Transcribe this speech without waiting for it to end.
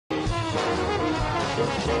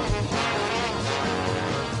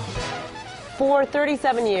For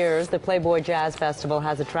 37 years, the Playboy Jazz Festival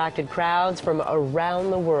has attracted crowds from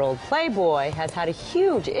around the world. Playboy has had a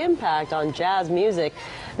huge impact on jazz music.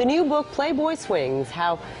 The new book, Playboy Swings,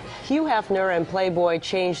 How Hugh Hefner and Playboy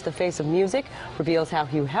Changed the Face of Music, reveals how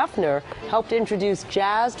Hugh Hefner helped introduce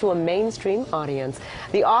jazz to a mainstream audience.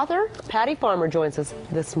 The author, Patty Farmer, joins us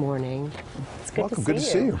this morning. It's good Welcome. Good to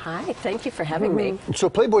see you. Hi, thank you for having me. So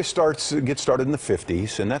Playboy gets started in the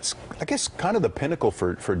 50s, and that's, I guess, kind of the pinnacle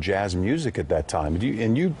for jazz music at that time.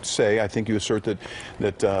 And you say, I think you assert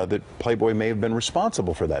that Playboy may have been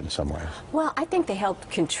responsible for that in some ways. Well, I think they helped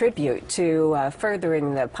contribute to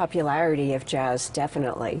furthering the popularity of jazz,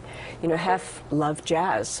 definitely. You know, Hef loved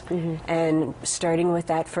jazz, and starting with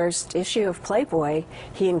that first issue of Playboy,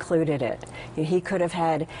 he included it. He could have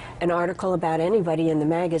had an article about anybody in the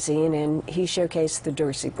magazine, and he showcased the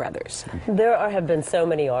Dorsey brothers. There have been so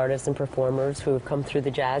many artists and performers who have come through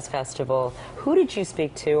the Jazz Festival. Who did you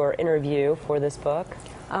speak to or interview for this book?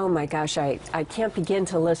 Oh my gosh, I can't begin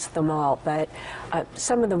to list them all, but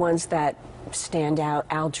some of the ones that stand out: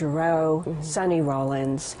 Al Jarreau, Sonny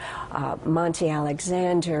Rollins, Monty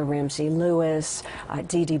Alexander, Ramsey Lewis,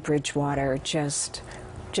 Dee Dee Bridgewater, just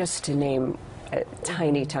to name a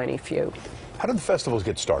tiny few. How did the festivals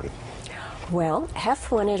get started? Well,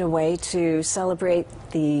 Hef wanted a way to celebrate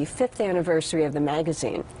the 5th anniversary of the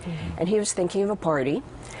magazine, and he was thinking of a party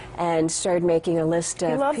and started making a list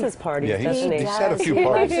of... He loves his parties, yeah, doesn't he? He's had a few He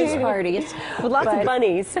parties. loves his parties. With lots of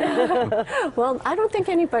bunnies. Well, I don't think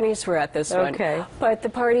any bunnies were at this one. Okay. But the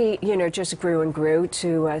party, you know, just grew and grew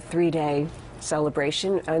to a 3-day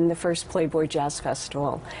celebration on the first Playboy Jazz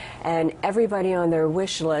Festival. And everybody on their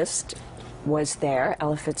wish list was there.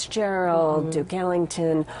 Ella Fitzgerald, Duke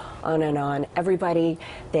Ellington, on and on. Everybody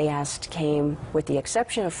they asked came, with the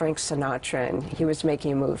exception of Frank Sinatra, and he was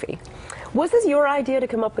making a movie. Was this your idea to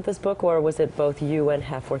come up with this book, or was it both you and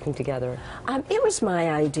Hef working together? It was my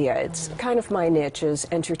idea. It's kind of my niche is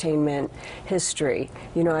entertainment history.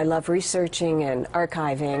 You know, I love researching and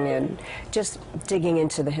archiving and just digging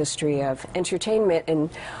into the history of entertainment, and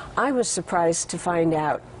I was surprised to find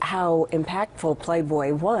out how impactful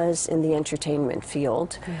Playboy was in the entertainment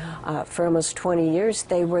field. For almost 20 years,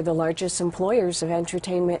 they were the largest employers of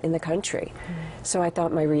entertainment in the country. So I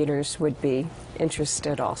thought my readers would be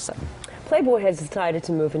interested also. Playboy has decided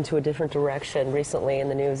to move into a different direction recently in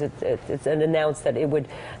the news. It's announced that it would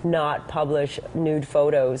not publish nude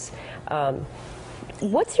photos.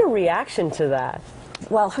 What's your reaction to that?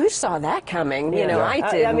 Well, who saw that coming? You know, I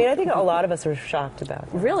did. I mean, I think a lot of us are shocked about it.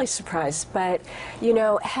 Really surprised. But, you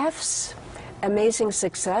know, Hef's amazing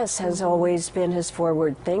success has always been his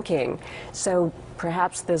forward thinking. So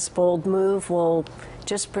perhaps this bold move will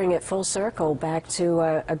just bring it full circle back to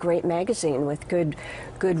a great magazine with good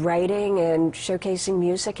writing and showcasing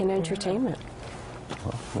music and entertainment.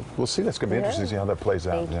 Well, we'll see. That's going to be interesting to see how that plays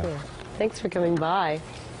out. Thank you. Thanks for coming by.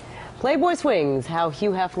 Playboy Swings, How Hugh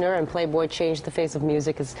Hefner and Playboy Changed the Face of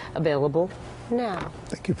Music is available now.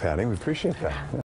 Thank you, Patty. We appreciate that.